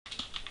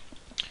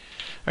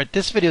Alright,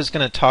 this video is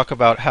going to talk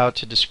about how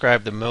to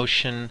describe the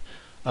motion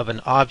of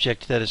an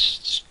object that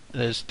is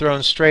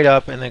thrown straight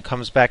up and then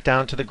comes back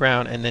down to the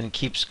ground and then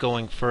keeps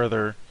going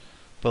further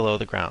below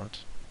the ground.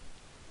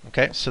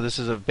 Okay, so this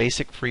is a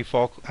basic free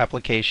fall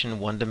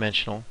application,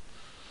 one-dimensional.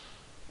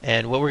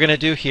 And what we're going to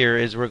do here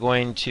is we're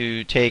going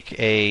to take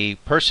a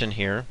person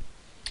here,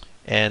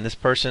 and this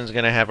person is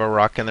going to have a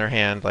rock in their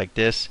hand like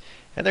this,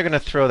 and they're going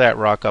to throw that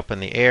rock up in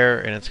the air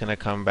and it's going to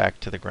come back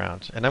to the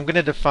ground. And I'm going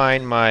to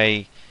define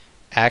my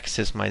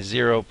axis, my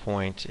 0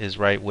 point is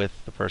right with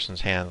the person's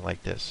hand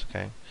like this.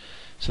 Okay,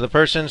 so the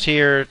person's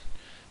here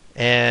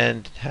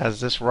and has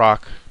this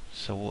rock.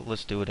 So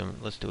let's do it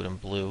in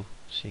blue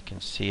so you can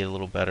see it a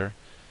little better.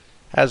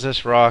 Has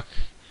this rock,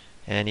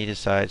 and he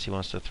decides he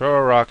wants to throw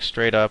a rock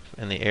straight up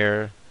in the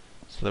air.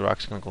 So the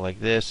rock's going to go like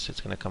this. It's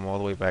going to come all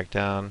the way back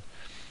down,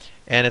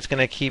 and it's going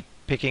to keep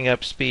picking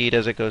up speed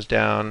as it goes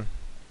down,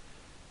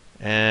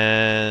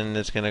 and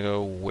it's going to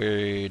go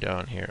way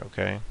down here.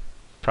 Okay.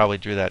 Probably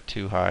drew that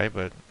too high,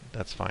 but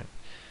that's fine.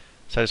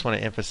 So I just want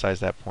to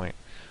emphasize that point.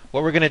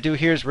 What we're going to do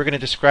here is we're going to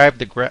describe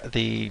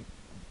the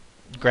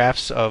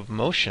graphs of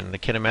motion, the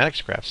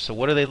kinematics graphs. So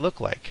what do they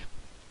look like?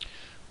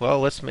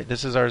 Well,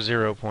 this is our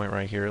 0 point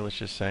right here, let's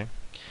just say.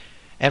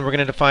 And we're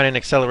going to define an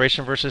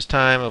acceleration versus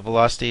time, a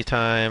velocity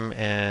time,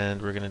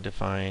 and we're going to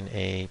define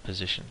a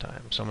position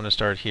time. So I'm going to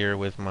start here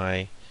with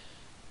my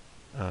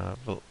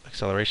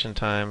acceleration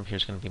time.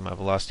 Here's going to be my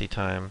velocity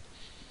time.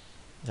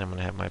 And I'm going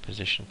to have my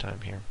position time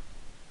here.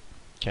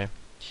 Okay,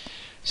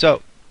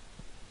 so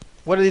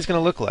what are these going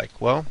to look like?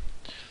 Well,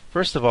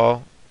 first of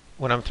all,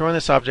 when I'm throwing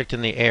this object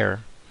in the air,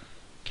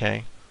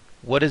 okay,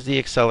 what is the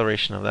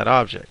acceleration of that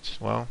object?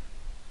 Well,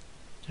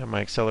 I have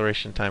my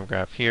acceleration time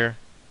graph here,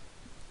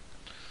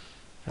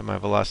 I have my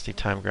velocity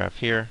time graph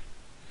here,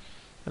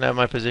 and I have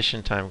my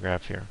position time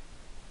graph here.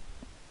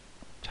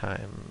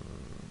 Time.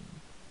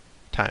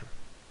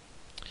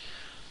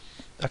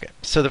 Okay,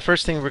 so the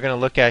first thing we're going to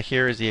look at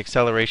here is the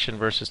acceleration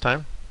versus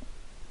time.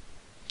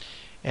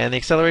 And the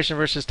acceleration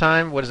versus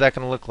time, what is that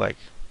going to look like?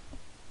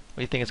 What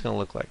do you think it's going to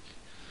look like?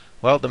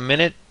 Well, the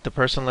minute the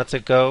person lets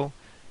it go,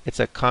 it's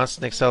a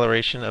constant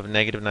acceleration of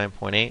negative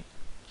 9.8.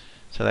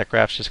 So that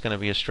graph's just going to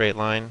be a straight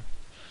line,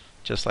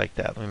 just like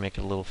that. Let me make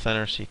it a little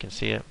thinner so you can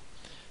see it.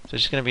 So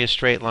it's just going to be a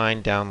straight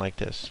line down like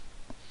this.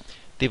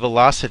 The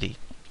velocity,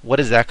 what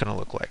is that going to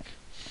look like?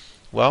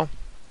 Well,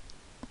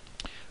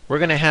 we're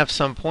going to have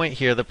some point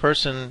here. The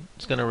person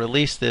is going to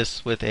release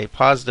this with a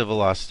positive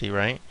velocity,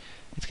 right?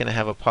 It's going to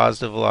have a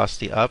positive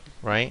velocity up,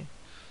 right?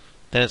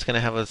 Then it's going to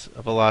have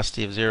a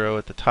velocity of 0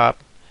 at the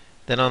top.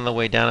 Then on the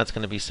way down it's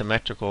going to be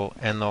symmetrical,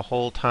 and the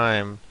whole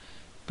time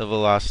the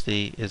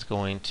velocity is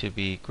going to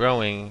be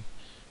growing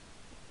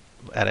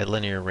at a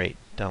linear rate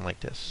down like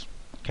this.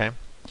 Okay?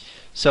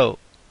 So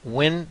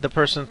when the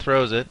person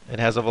throws it, it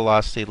has a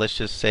velocity. Let's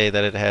just say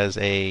that it has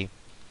a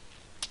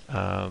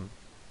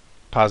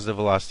positive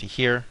velocity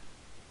here.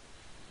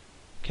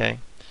 Okay?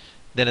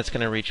 Then it's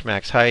going to reach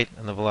max height,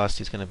 and the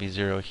velocity is going to be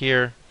 0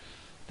 here.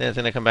 Then it's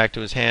going to come back to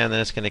his hand, then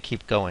it's going to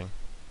keep going.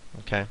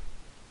 Okay?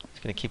 It's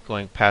going to keep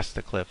going past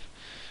the cliff.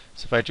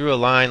 So if I drew a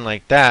line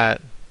like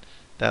that,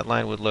 that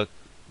line would look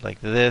like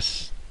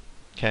this.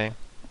 Okay?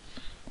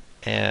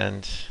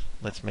 And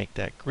let's make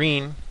that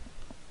green,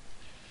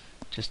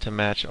 just to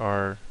match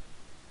our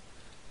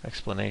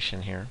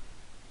explanation here.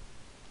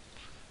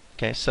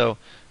 Okay, so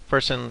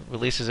person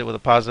releases it with a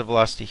positive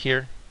velocity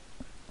here.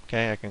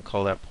 Okay, I can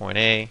call that point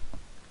A.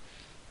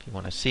 If you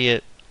want to see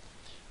it,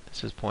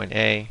 this is point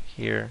A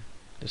here,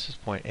 this is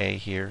point A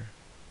here,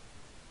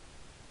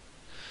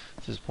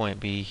 this is point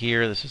B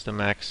here, this is the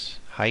max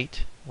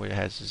height where it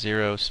has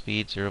 0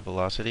 speed, 0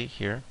 velocity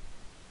here.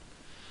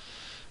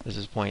 This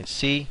is point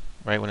C,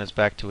 right when it's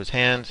back to his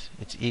hand.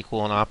 It's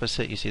equal and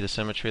opposite, you see the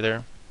symmetry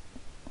there.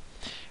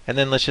 And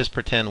then let's just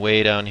pretend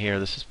way down here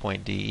this is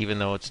point D, even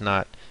though it's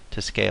not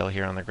to scale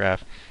here on the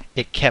graph.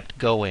 It kept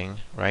going,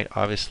 right,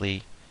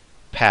 obviously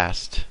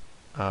past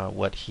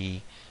what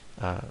he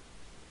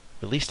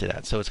released it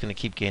at, so it's going to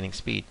keep gaining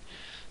speed.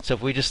 So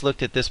if we just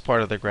looked at this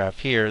part of the graph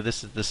here,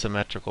 this is the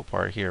symmetrical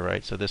part here,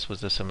 right? So this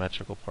was the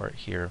symmetrical part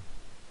here.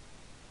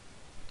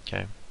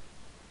 Okay,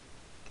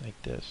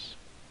 like this.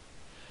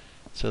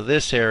 So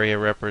this area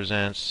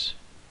represents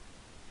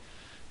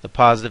the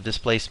positive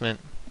displacement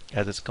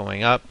as it's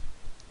going up.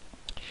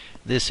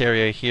 This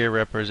area here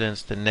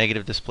represents the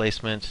negative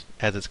displacement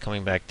as it's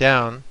coming back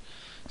down.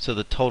 So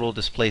the total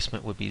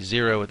displacement would be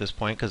 0 at this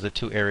point because the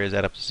two areas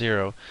add up to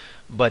 0.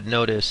 But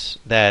notice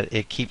that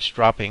it keeps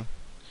dropping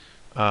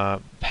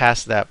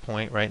past that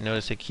point, right?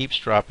 Notice it keeps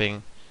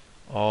dropping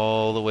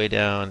all the way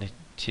down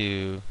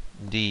to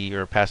D,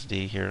 or past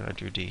D here. I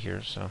drew D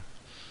here, so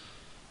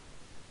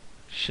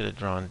should have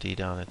drawn D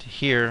down into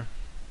here.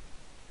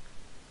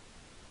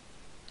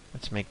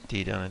 Let's make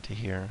D down into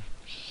here.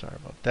 Sorry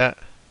about that.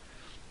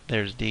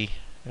 There's D.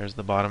 There's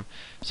the bottom.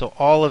 So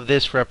all of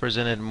this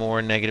represented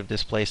more negative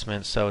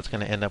displacement, so it's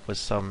going to end up with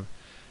some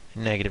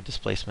negative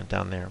displacement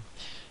down there.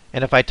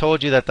 And if I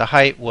told you that the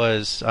height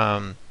was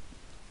 10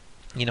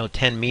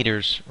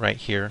 meters right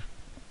here,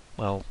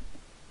 well,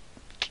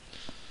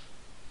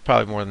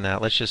 Probably more than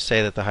that. Let's just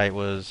say that the height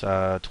was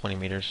 20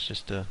 meters,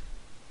 just to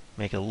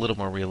make it a little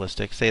more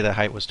realistic. Say the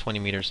height was 20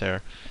 meters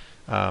there.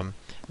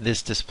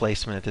 This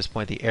displacement at this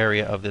point, the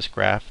area of this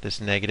graph,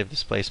 this negative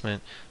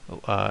displacement,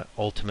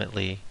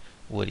 ultimately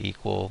would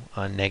equal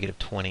negative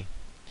 20.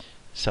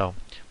 So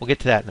we'll get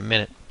to that in a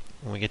minute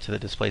when we get to the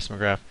displacement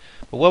graph.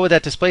 But what would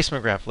that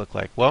displacement graph look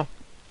like? Well,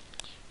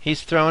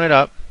 he's throwing it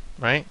up,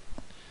 right?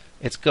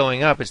 It's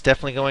going up. It's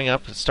definitely going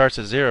up. It starts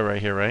at 0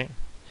 right here, right?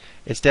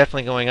 It's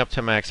definitely going up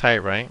to max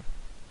height, right?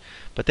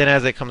 But then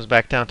as it comes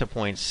back down to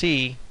point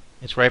C,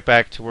 it's right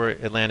back to where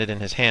it landed in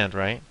his hand,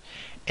 right?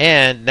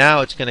 And now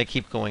it's going to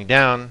keep going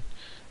down,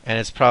 and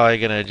it's probably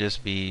going to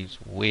just be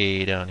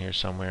way down here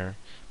somewhere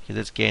because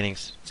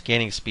it's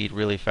gaining speed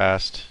really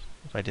fast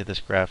if I did this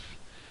graph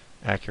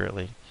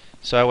accurately.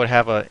 So I would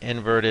have an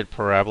inverted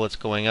parabola. It's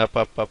going up,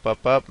 up, up,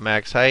 up, up,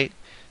 max height.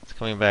 It's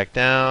coming back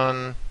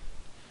down,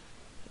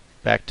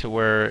 back to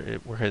where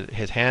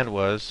his hand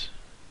was,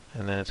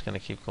 and then it's going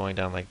to keep going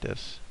down like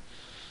this.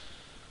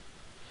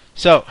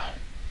 So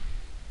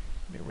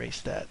let me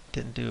erase that.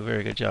 Didn't do a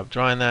very good job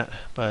drawing that,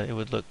 but it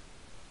would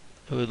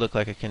look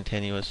like a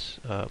continuous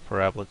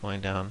parabola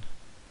going down,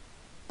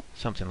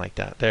 something like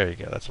that. There you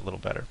go. That's a little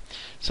better.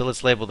 So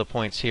let's label the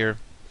points here.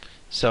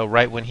 So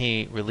right when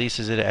he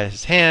releases it at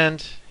his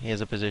hand, he has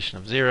a position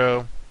of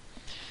 0.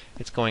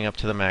 It's going up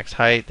to the max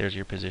height. There's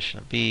your position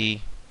of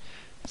B.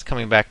 It's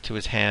coming back to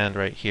his hand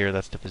right here.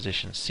 That's the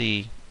position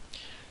C.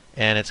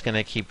 And it's going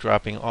to keep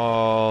dropping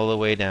all the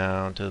way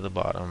down to the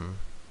bottom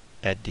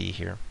at D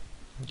here.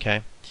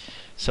 Okay?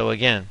 So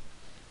again,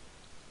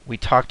 we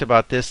talked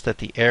about this, that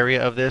the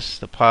area of this,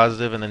 the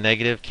positive and the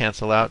negative,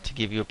 cancel out to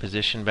give you a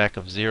position back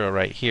of 0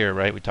 right here,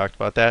 right? We talked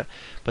about that.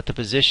 But the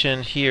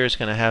position here is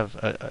going to have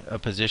a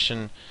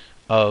position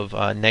of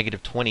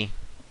negative 20.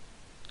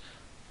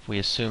 If we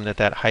assume that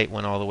that height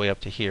went all the way up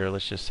to here,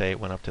 let's just say it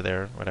went up to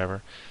there,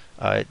 whatever,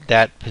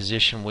 that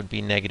position would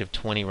be negative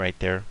 20 right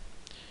there.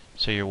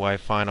 So your y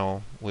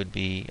final would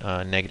be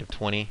negative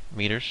 20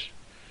 meters.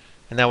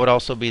 And that would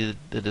also be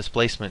the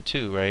displacement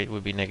too, right? It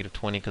would be negative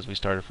 20 because we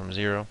started from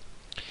 0.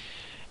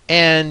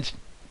 And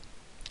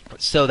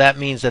so that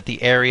means that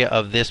the area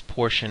of this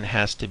portion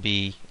has to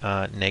be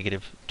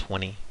negative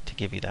 20 to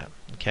give you that.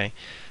 Okay.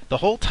 The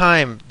whole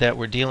time that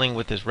we're dealing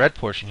with this red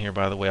portion here,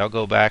 by the way, I'll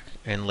go back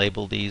and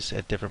label these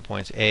at different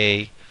points: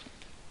 A,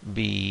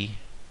 B,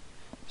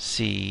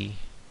 C,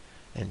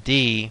 and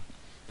D.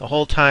 The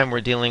whole time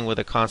we're dealing with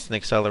a constant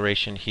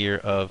acceleration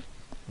here of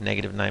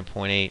negative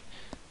 9.8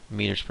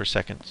 meters per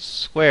second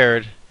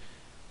squared.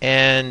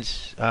 And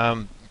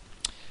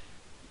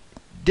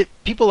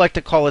people like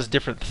to call us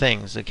different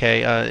things,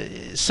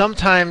 okay?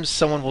 Sometimes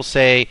someone will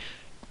say,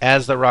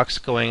 as the rock's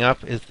going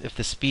up, if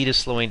the speed is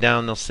slowing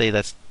down, they'll say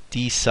that's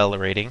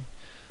decelerating.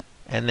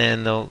 And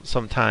then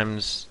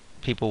sometimes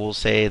people will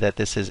say that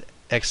this is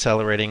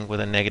accelerating with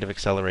a negative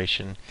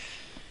acceleration.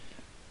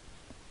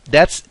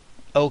 That's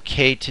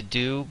okay to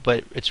do,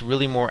 but it's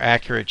really more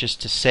accurate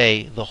just to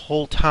say the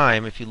whole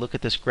time, if you look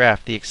at this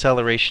graph, the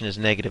acceleration is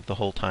negative the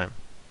whole time.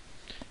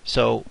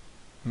 So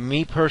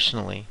me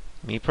personally,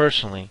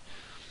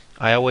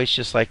 I always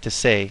just like to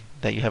say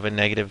that you have a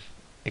negative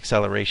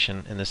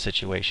acceleration in this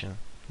situation,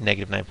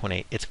 negative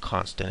 9.8. It's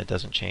constant, it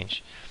doesn't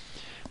change.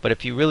 But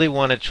if you really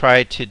want to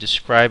try to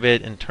describe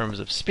it in terms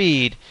of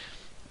speed,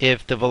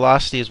 if the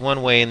velocity is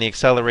one way and the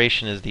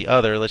acceleration is the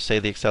other, let's say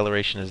the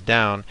acceleration is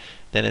down,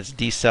 then it's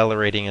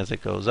decelerating as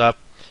it goes up,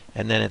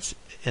 and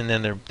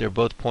then they're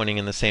both pointing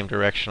in the same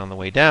direction on the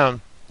way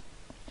down.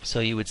 So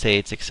you would say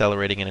it's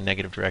accelerating in a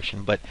negative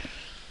direction, but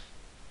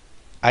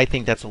I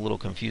think that's a little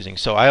confusing.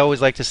 So I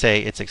always like to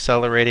say it's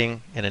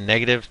accelerating in a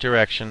negative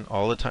direction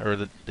all the time, or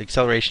the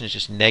acceleration is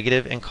just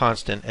negative and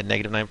constant at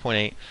negative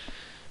 9.8.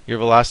 Your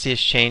velocity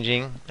is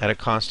changing at a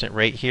constant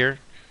rate here,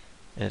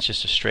 and it's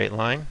just a straight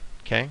line,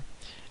 okay?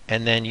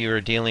 And then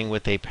you're dealing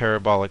with a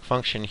parabolic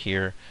function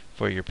here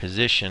for your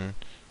position,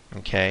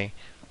 okay?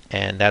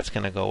 And that's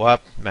going to go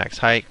up, max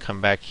height,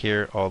 come back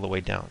here, all the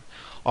way down.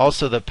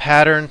 Also, the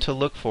pattern to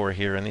look for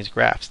here in these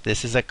graphs,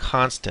 this is a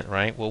constant,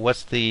 right? Well, what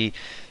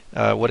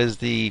is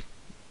the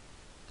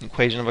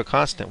equation of a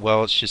constant?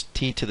 Well, it's just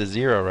t to the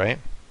 0, right?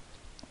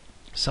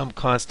 Some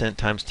constant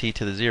times t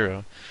to the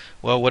 0.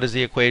 Well, what is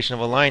the equation of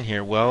a line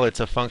here? Well, it's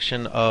a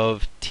function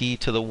of t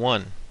to the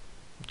 1.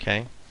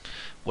 Okay?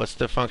 What's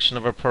the function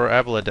of a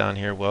parabola down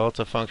here? Well, it's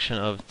a function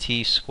of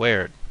t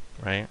squared,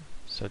 right?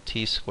 So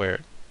t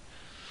squared.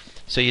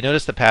 So you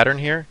notice the pattern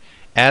here?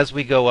 As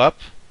we go up,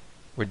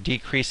 we're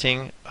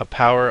decreasing a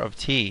power of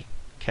t.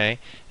 Okay?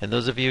 And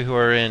those of you who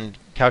are in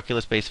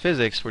calculus-based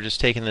physics, we're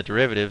just taking the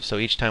derivative. So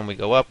each time we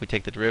go up, we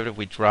take the derivative,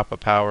 we drop a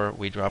power,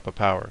 we drop a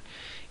power.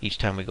 Each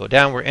time we go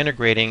down, we're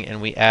integrating,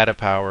 and we add a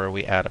power,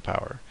 we add a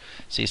power.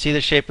 So you see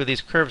the shape of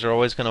these curves are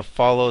always going to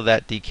follow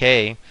that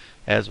decay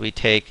as we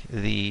take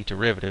the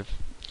derivative,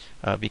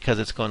 because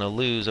it's going to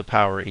lose a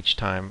power each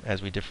time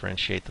as we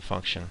differentiate the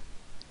function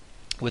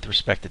with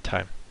respect to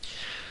time.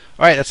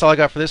 Alright, that's all I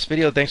got for this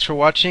video. Thanks for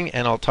watching,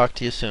 and I'll talk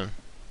to you soon.